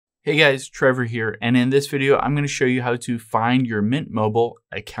Hey guys, Trevor here, and in this video, I'm going to show you how to find your Mint Mobile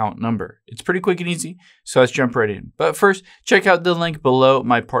account number. It's pretty quick and easy, so let's jump right in. But first, check out the link below.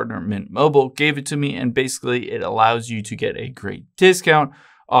 My partner Mint Mobile gave it to me, and basically it allows you to get a great discount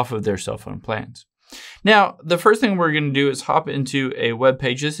off of their cell phone plans. Now, the first thing we're going to do is hop into a web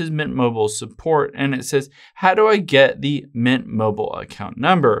page. This is Mint Mobile support, and it says, how do I get the Mint Mobile account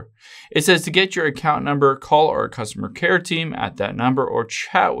number? It says to get your account number, call our customer care team at that number or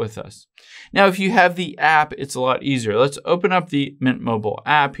chat with us. Now, if you have the app, it's a lot easier. Let's open up the Mint Mobile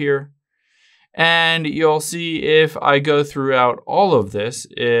app here. And you'll see if I go throughout all of this,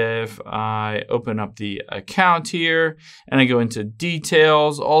 if I open up the account here and I go into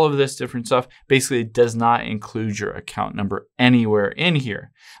details, all of this different stuff, basically it does not include your account number anywhere in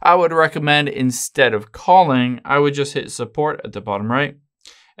here. I would recommend instead of calling, I would just hit support at the bottom right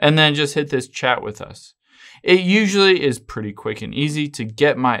and then just hit this chat with us. It usually is pretty quick and easy to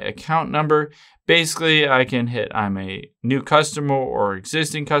get my account number. Basically, I can hit I'm a new customer or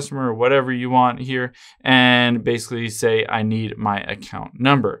existing customer or whatever you want here and basically say I need my account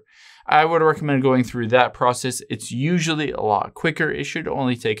number. I would recommend going through that process. It's usually a lot quicker. It should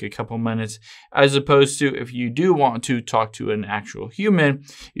only take a couple minutes, as opposed to if you do want to talk to an actual human,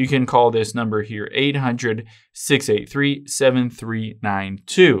 you can call this number here,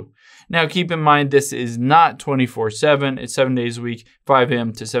 800-683-7392. Now, keep in mind, this is not 24/7. It's 7 days a week, 5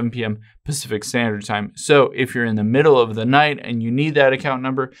 a.m. to 7 p.m. Pacific Standard Time. So if you're in the middle of the night and you need that account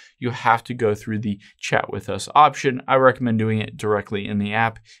number, you have to go through the chat with us option. I recommend doing it directly in the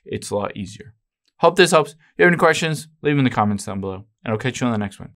app. It's a lot easier. Hope this helps. If you have any questions, leave them in the comments down below, and I'll catch you on the next one.